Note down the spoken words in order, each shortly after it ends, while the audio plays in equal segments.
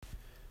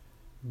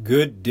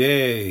Good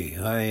day.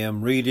 I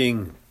am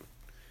reading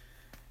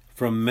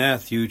from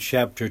Matthew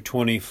chapter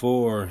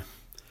 24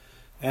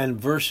 and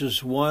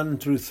verses 1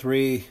 through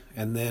 3,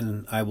 and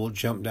then I will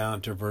jump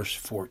down to verse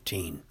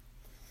 14.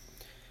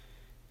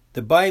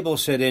 The Bible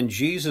said, "And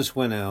Jesus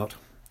went out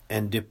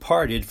and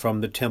departed from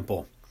the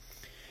temple,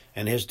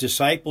 and his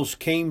disciples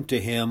came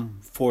to him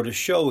for to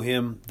show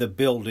him the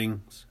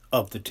buildings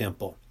of the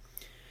temple.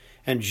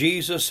 And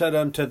Jesus said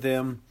unto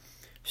them,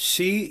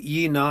 See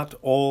ye not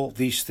all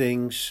these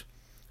things?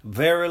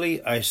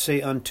 Verily I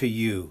say unto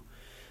you,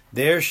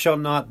 there shall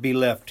not be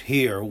left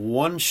here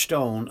one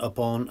stone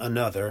upon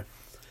another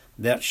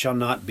that shall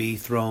not be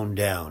thrown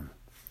down."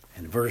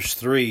 And verse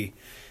 3,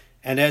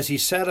 "And as he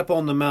sat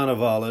upon the Mount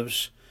of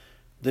Olives,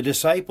 the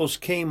disciples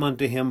came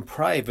unto him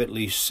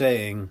privately,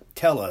 saying,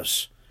 Tell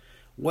us,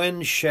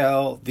 when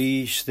shall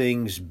these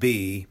things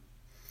be?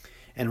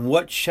 And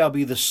what shall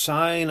be the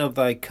sign of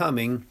thy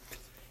coming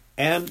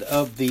and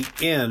of the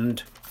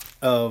end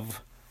of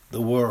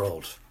the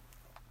world?"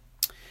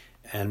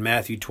 And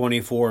Matthew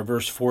 24,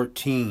 verse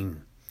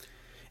 14,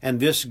 "And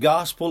this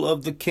gospel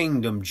of the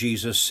kingdom,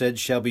 Jesus said,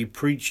 shall be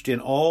preached in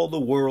all the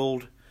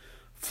world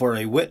for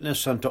a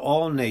witness unto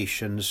all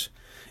nations,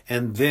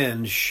 and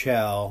then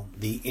shall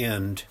the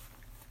end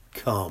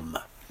come."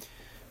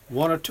 I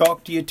want to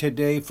talk to you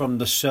today from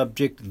the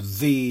subject,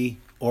 the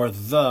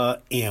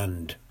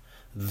end.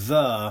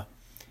 The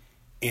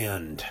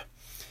end.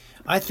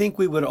 I think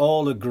we would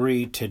all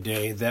agree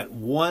today that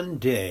one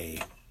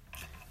day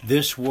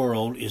this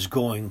world is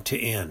going to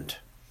end.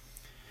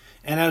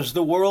 And as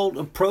the world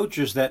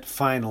approaches that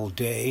final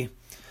day,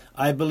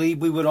 I believe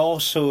we would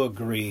also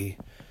agree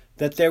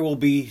that there will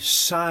be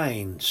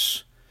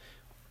signs,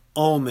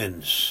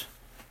 omens,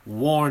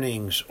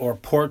 warnings, or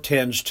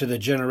portents to the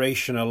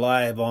generation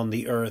alive on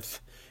the earth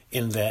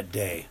in that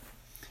day.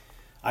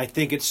 I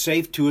think it's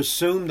safe to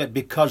assume that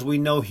because we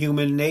know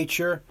human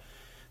nature,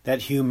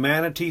 that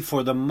humanity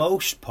for the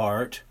most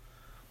part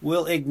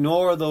will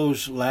ignore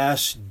those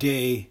last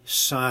day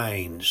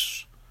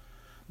signs,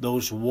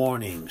 those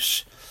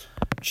warnings.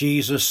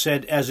 Jesus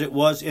said, as it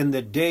was in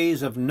the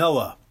days of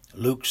Noah,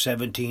 Luke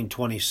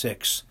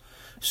 17:26,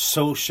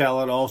 so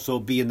shall it also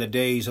be in the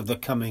days of the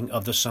coming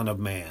of the Son of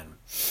Man.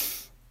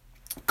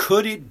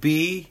 Could it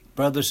be,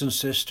 brothers and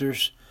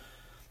sisters,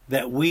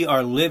 that we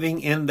are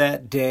living in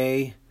that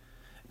day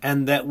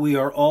and that we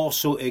are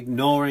also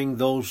ignoring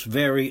those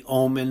very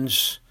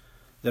omens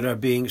that are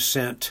being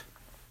sent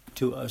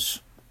to us?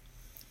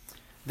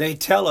 They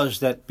tell us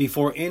that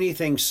before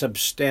anything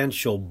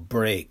substantial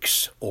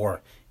breaks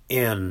or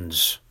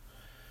ends,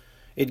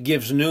 it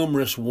gives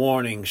numerous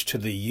warnings to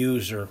the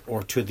user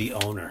or to the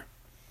owner.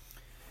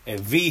 A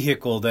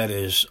vehicle that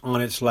is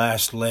on its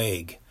last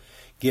leg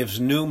gives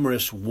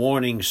numerous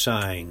warning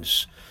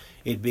signs.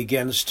 It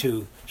begins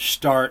to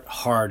start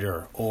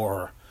harder,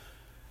 or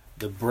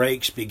the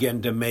brakes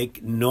begin to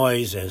make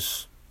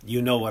noises.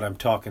 You know what I'm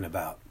talking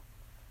about.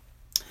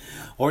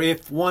 Or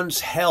if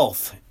one's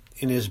health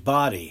in his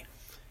body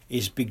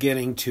is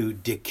beginning to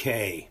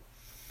decay,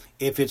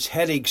 if it's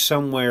heading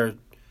somewhere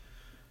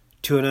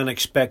to an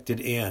unexpected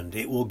end,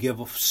 it will give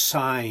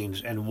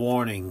signs and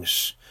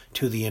warnings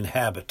to the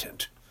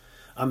inhabitant.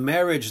 A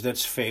marriage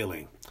that's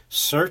failing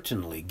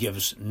certainly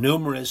gives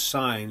numerous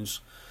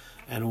signs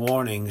and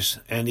warnings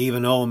and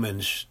even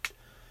omens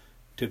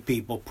to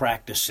people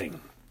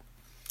practicing.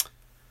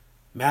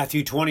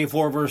 Matthew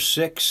 24, verse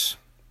 6,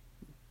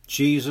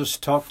 Jesus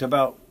talked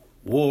about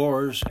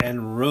wars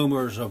and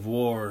rumors of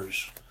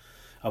wars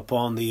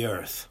upon the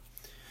earth.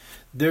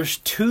 There's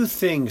two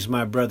things,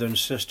 my brother and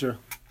sister,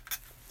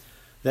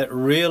 that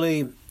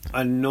really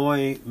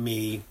annoy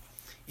me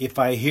if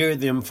I hear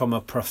them from a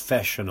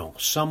professional,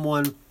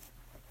 someone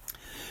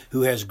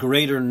who has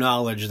greater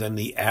knowledge than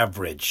the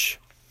average.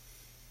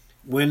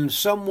 When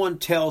someone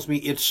tells me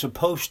it's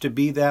supposed to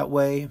be that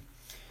way,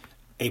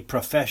 a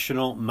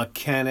professional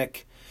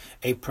mechanic,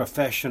 a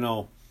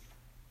professional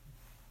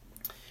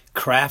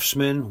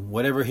craftsman,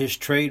 whatever his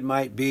trade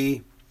might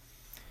be,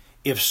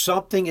 if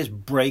something is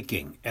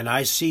breaking and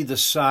I see the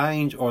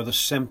signs or the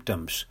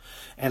symptoms,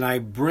 and I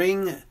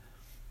bring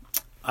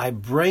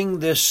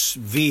this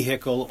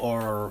vehicle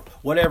or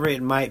whatever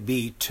it might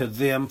be to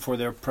them for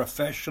their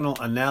professional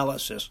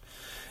analysis,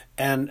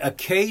 and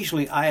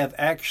occasionally I have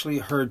actually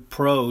heard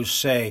pros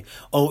say,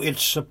 "Oh,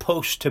 it's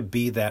supposed to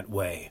be that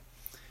way."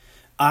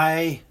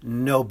 I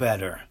know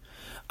better.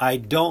 I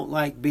don't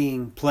like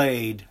being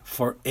played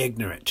for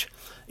ignorant.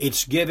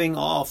 It's giving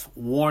off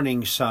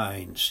warning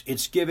signs.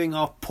 It's giving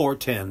off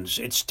portents.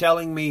 It's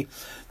telling me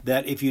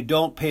that if you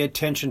don't pay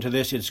attention to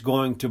this, it's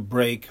going to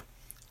break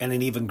in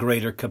an even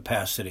greater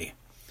capacity.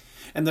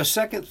 And the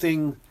second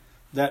thing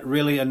that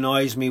really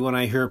annoys me when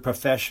I hear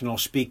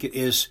professionals speak it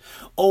is,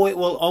 "Oh, it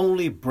will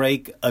only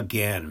break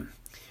again."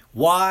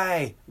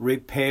 Why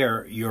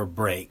repair your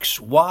brakes?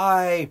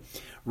 Why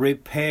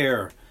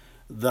repair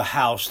the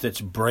house that's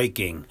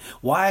breaking?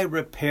 Why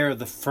repair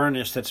the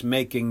furnace that's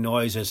making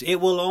noises? It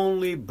will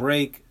only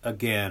break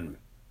again.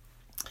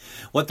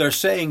 What they're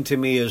saying to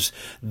me is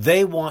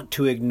they want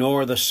to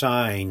ignore the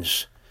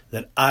signs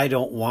that I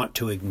don't want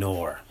to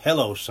ignore.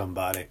 Hello,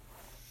 somebody.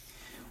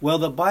 Well,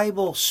 the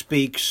Bible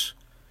speaks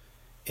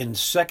in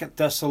 2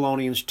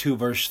 Thessalonians 2,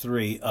 verse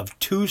 3, of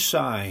two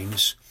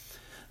signs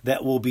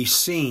that will be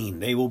seen.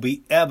 They will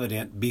be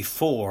evident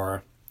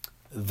before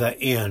the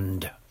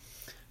end.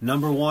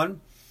 Number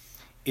one,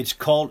 it's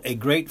called a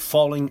great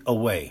falling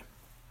away.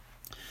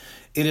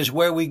 It is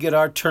where we get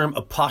our term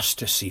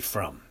apostasy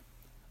from.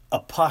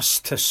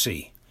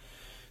 Apostasy.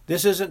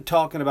 This isn't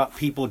talking about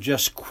people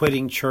just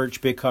quitting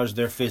church because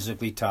they're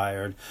physically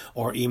tired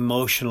or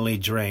emotionally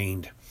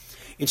drained.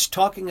 It's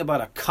talking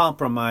about a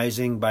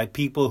compromising by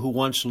people who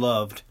once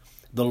loved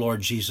the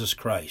Lord Jesus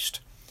Christ.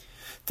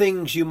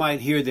 Things you might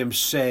hear them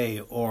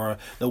say or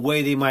the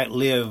way they might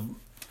live,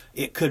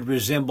 it could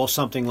resemble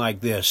something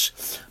like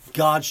this.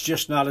 God's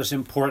just not as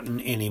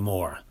important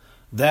anymore.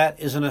 That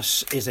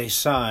is a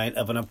sign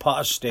of an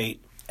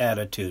apostate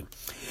attitude.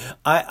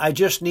 I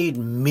just need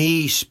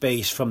me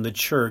space from the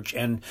church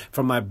and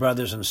from my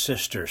brothers and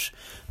sisters.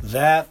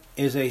 That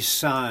is a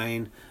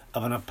sign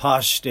of an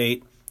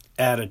apostate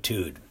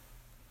attitude.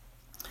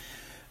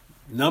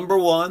 Number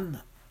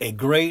one, a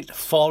great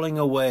falling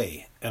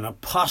away, an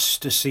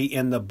apostasy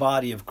in the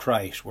body of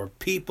Christ, where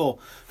people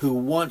who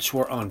once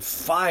were on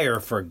fire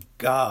for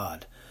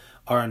God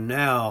are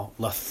now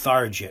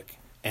lethargic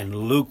and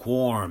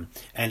lukewarm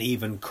and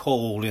even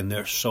cold in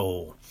their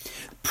soul.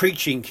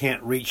 Preaching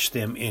can't reach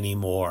them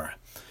anymore.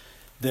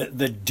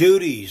 The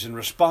duties and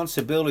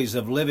responsibilities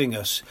of living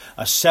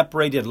a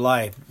separated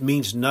life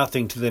means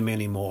nothing to them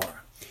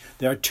anymore.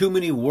 There are too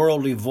many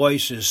worldly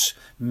voices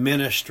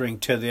ministering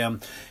to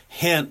them.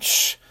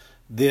 Hence,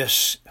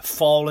 this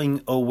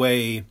falling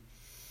away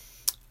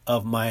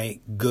of my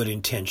good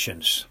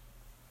intentions.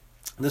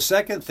 The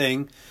second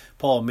thing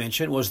Paul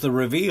mentioned was the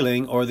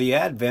revealing or the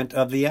advent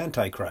of the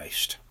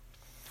Antichrist.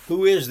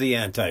 Who is the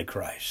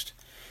Antichrist?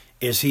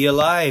 Is he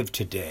alive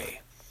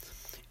today?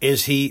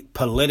 Is he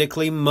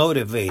politically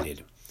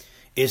motivated?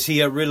 Is he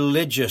a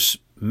religious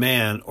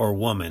man or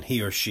woman,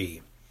 he or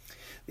she?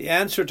 The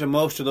answer to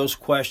most of those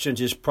questions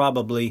is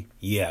probably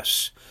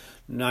yes.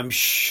 And I'm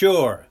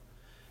sure,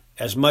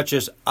 as much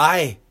as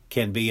I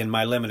can be in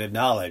my limited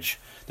knowledge,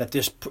 that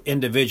this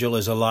individual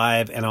is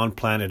alive and on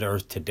planet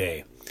Earth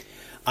today.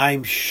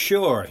 I'm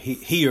sure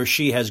he or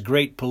she has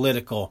great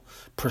political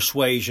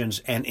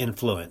persuasions and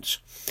influence.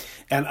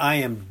 And I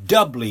am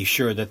doubly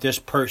sure that this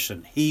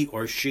person, he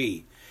or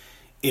she,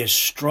 is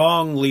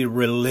strongly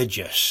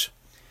religious.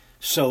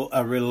 So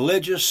a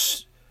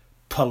religious,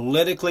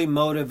 politically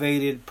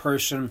motivated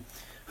person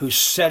who's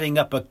setting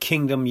up a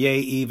kingdom, yea,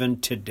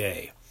 even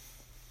today.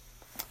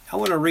 I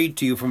want to read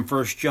to you from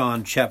 1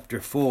 John chapter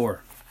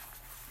 4.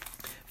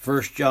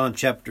 1 John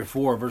chapter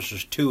 4,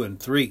 verses 2 and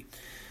 3.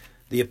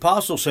 The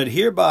apostle said,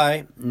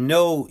 "Hereby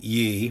know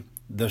ye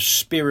the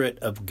Spirit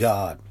of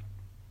God.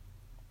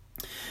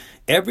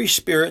 Every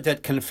spirit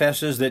that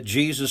confesses that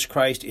Jesus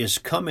Christ is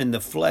come in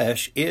the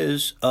flesh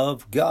is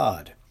of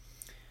God.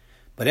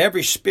 But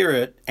every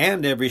spirit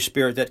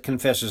that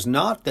confesses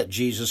not that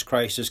Jesus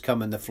Christ is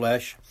come in the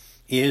flesh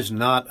is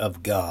not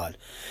of God.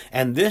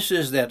 And this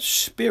is that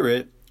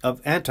spirit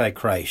of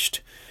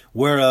Antichrist,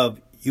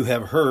 whereof you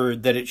have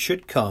heard that it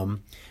should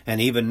come, and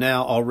even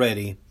now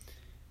already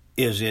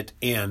is it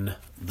in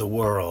the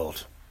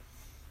world."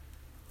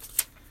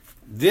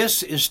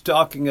 This is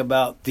talking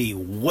about the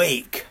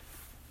wake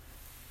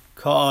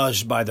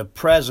caused by the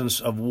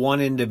presence of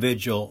one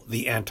individual,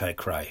 the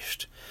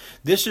Antichrist.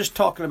 This is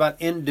talking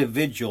about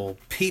individual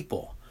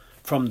people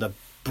from the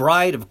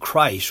bride of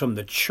Christ, from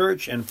the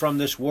church and from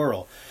this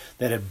world,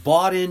 that had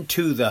bought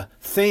into the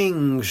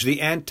things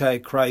the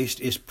Antichrist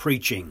is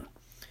preaching.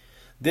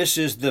 This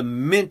is the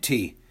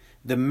many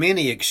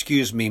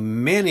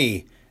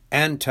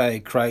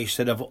Antichrists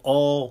that have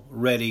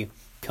already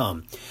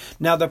come.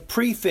 Now, the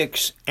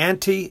prefix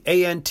anti,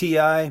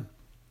 A-N-T-I,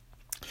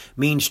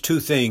 means two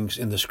things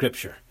in the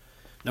Scripture.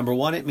 Number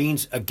one, it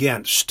means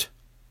against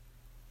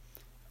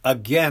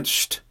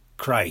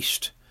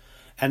Christ.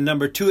 And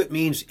number two, it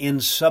means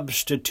in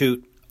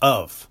substitute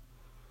of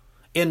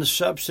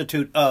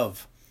the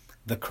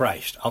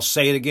Christ. I'll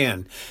say it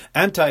again.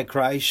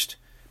 Antichrist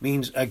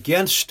means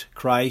against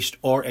Christ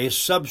or a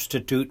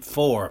substitute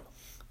for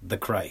the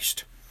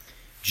Christ.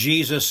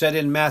 Jesus said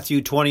in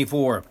Matthew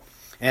 24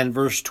 and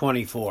verse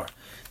 24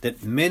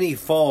 that many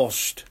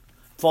false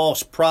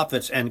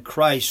prophets and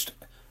Christ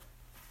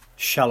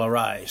shall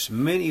arise.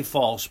 Many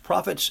false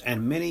prophets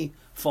and many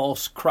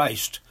false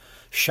Christ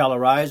shall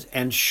arise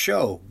and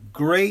show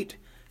great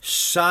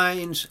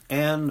signs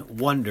and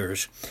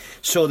wonders,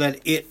 so that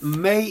it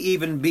may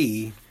even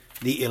be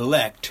the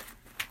elect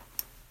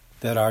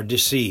that are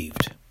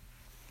deceived.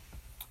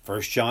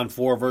 1 John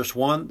 4 verse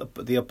 1,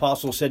 the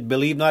apostle said,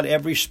 "Believe not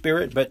every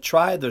spirit, but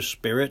try the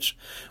spirits,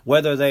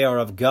 whether they are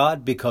of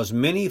God, because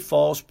many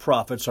false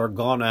prophets are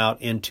gone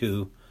out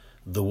into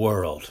the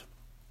world."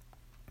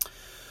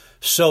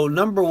 So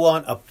number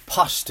one,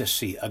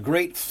 apostasy, a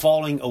great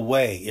falling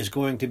away, is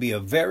going to be a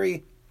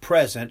very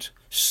present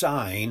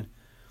sign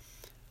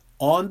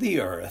on the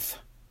earth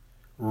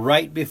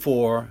right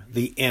before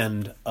the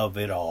end of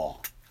it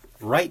all.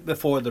 right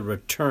before the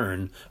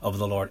return of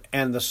the Lord.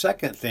 And the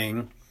second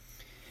thing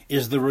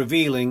is the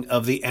revealing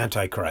of the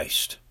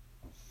Antichrist.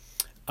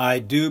 I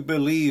do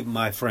believe,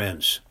 my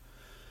friends,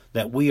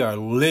 that we are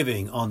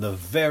living on the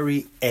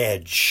very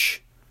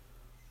edge,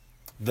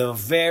 the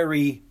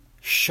very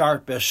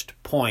sharpest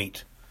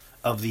point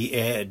of the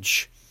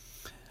edge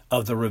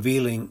of the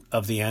revealing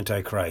of the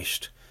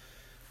Antichrist.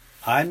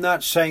 I'm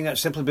not saying that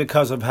simply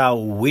because of how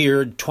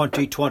weird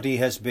 2020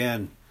 has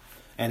been,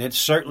 and it's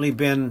certainly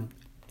been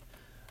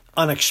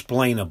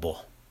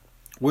unexplainable.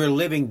 We're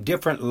living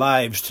different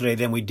lives today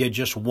than we did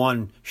just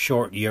one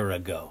short year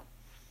ago.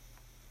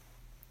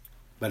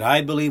 But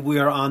I believe we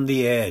are on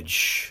the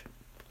edge.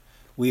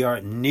 We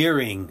are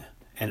nearing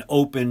an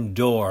open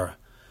door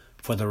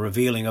for the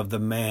revealing of the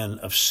man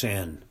of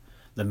sin,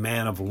 the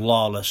man of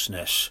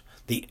lawlessness,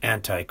 the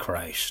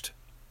Antichrist.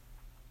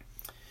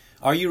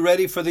 Are you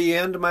ready for the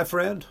end, my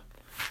friend?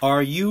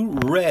 Are you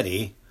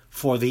ready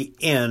for the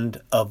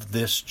end of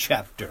this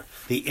chapter,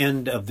 the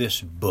end of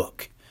this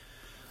book?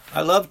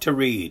 I love to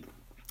read,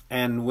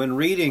 and when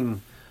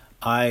reading,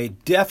 I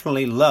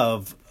definitely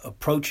love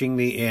approaching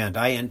the end.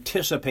 I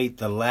anticipate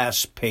the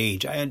last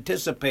page. I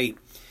anticipate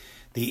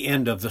the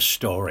end of the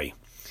story.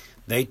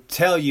 They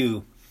tell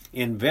you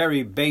in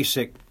very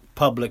basic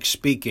public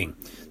speaking,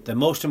 the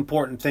most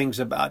important things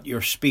about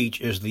your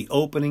speech is the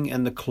opening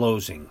and the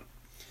closing.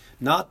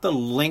 Not the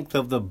length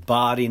of the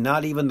body,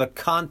 not even the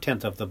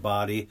content of the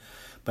body,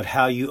 but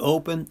how you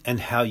open and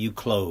how you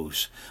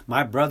close.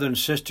 My brother and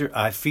sister,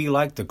 I feel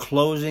like the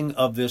closing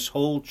of this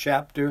whole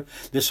chapter,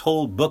 this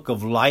whole book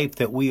of life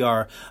that we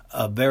are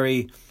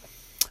very,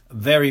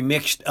 very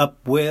mixed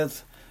up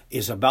with,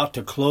 is about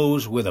to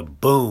close with a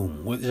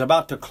boom. Is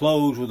about to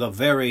close with a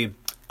very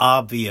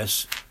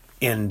obvious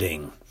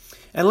ending.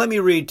 And let me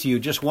read to you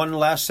just one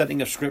last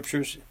setting of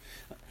scriptures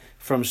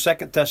from 2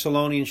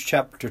 Thessalonians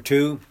chapter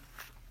 2.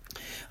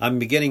 I'm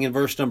beginning in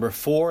verse number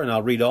 4, and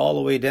I'll read all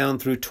the way down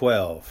through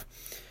 12.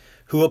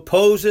 Who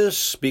opposes,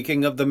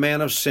 speaking of the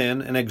man of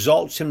sin, and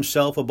exalts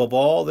himself above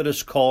all that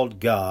is called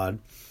God,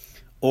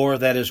 or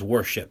that is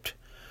worshipped,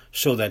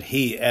 so that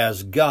he,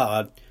 as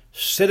God,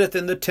 sitteth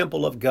in the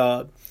temple of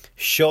God,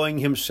 showing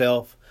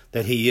himself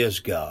that he is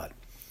God.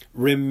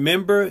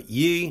 Remember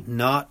ye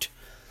not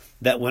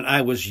that when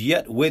I was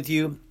yet with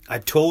you, I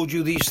told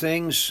you these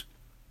things?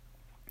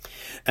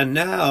 And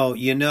now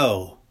ye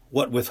know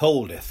what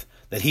withholdeth,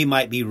 that he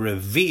might be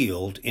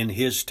revealed in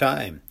his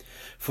time.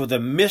 For the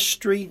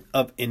mystery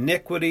of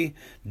iniquity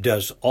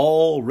does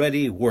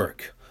already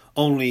work.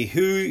 Only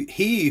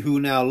he who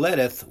now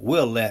letteth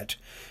will let,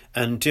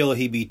 until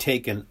he be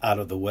taken out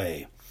of the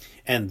way.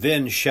 And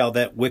then shall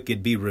that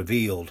wicked be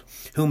revealed,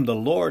 whom the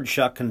Lord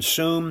shall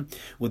consume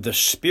with the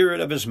spirit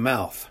of his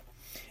mouth,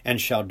 and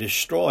shall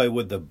destroy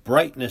with the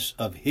brightness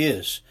of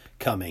his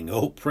coming.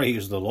 Oh,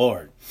 praise the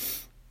Lord.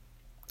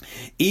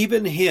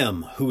 Even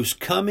him whose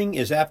coming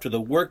is after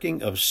the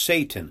working of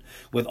Satan,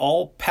 with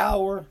all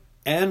power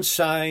and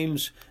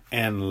signs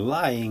and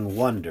lying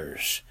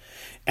wonders,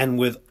 and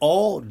with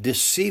all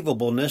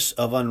deceivableness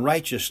of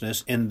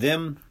unrighteousness in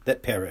them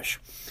that perish,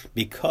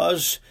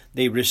 because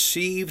they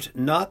received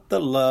not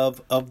the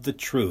love of the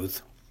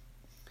truth,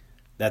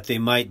 that they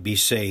might be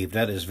saved.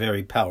 That is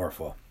very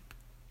powerful.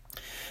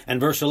 And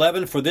verse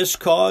 11, for this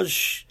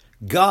cause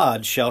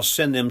God shall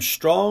send them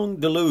strong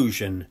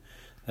delusion,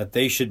 that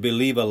they should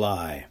believe a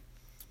lie.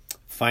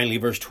 Finally,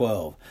 verse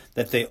 12,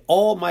 that they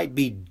all might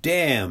be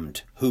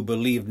damned who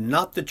believed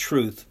not the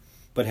truth,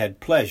 but had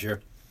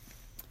pleasure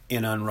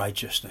in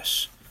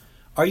unrighteousness.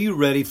 Are you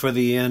ready for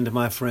the end,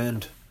 my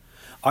friend?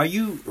 Are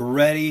you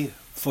ready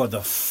for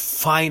the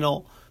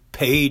final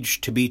page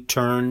to be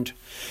turned?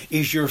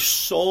 Is your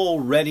soul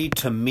ready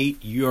to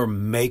meet your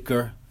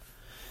Maker?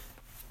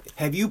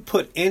 Have you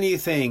put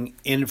anything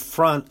in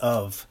front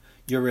of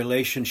your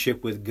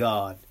relationship with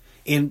God,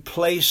 in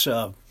place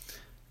of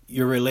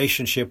your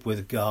relationship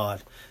with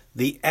God?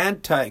 The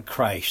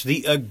Antichrist,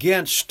 the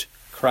against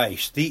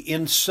Christ, the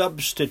in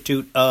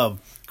substitute of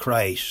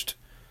Christ,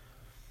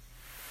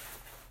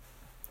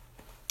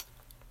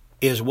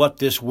 is what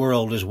this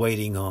world is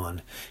waiting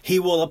on. He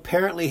will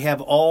apparently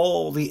have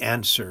all the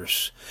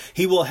answers.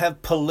 He will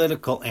have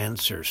political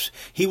answers.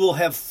 He will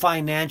have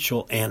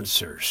financial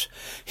answers.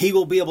 He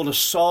will be able to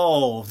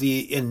solve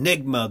the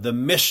enigma, the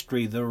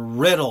mystery, the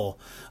riddle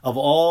of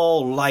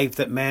all life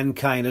that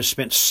mankind has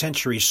spent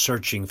centuries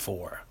searching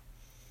for.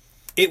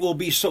 It will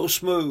be so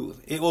smooth.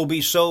 It will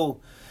be so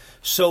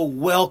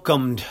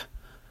welcomed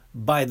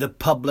by the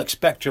public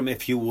spectrum,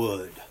 if you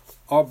would.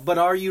 But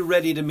are you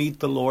ready to meet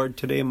the Lord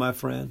today, my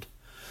friend?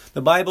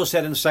 The Bible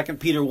said in 2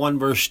 Peter 1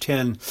 verse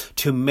 10,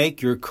 to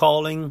make your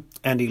calling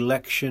and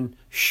election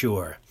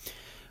sure.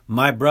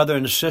 My brother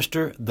and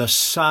sister, the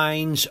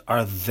signs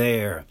are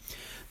there.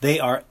 They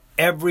are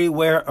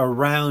everywhere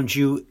around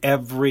you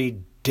every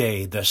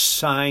day. The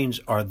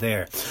signs are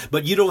there.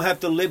 But you don't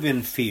have to live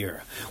in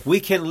fear. We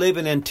can live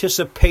in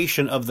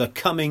anticipation of the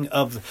coming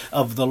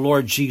of the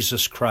Lord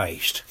Jesus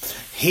Christ.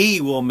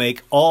 He will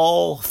make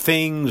all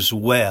things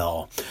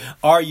well.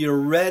 Are you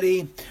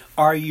ready?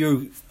 Are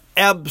you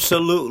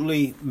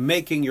absolutely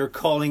making your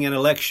calling and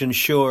election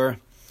sure?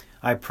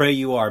 I pray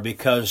you are,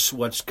 because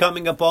what's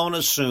coming upon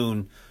us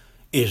soon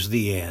is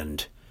the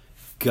end.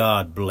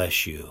 God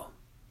bless you.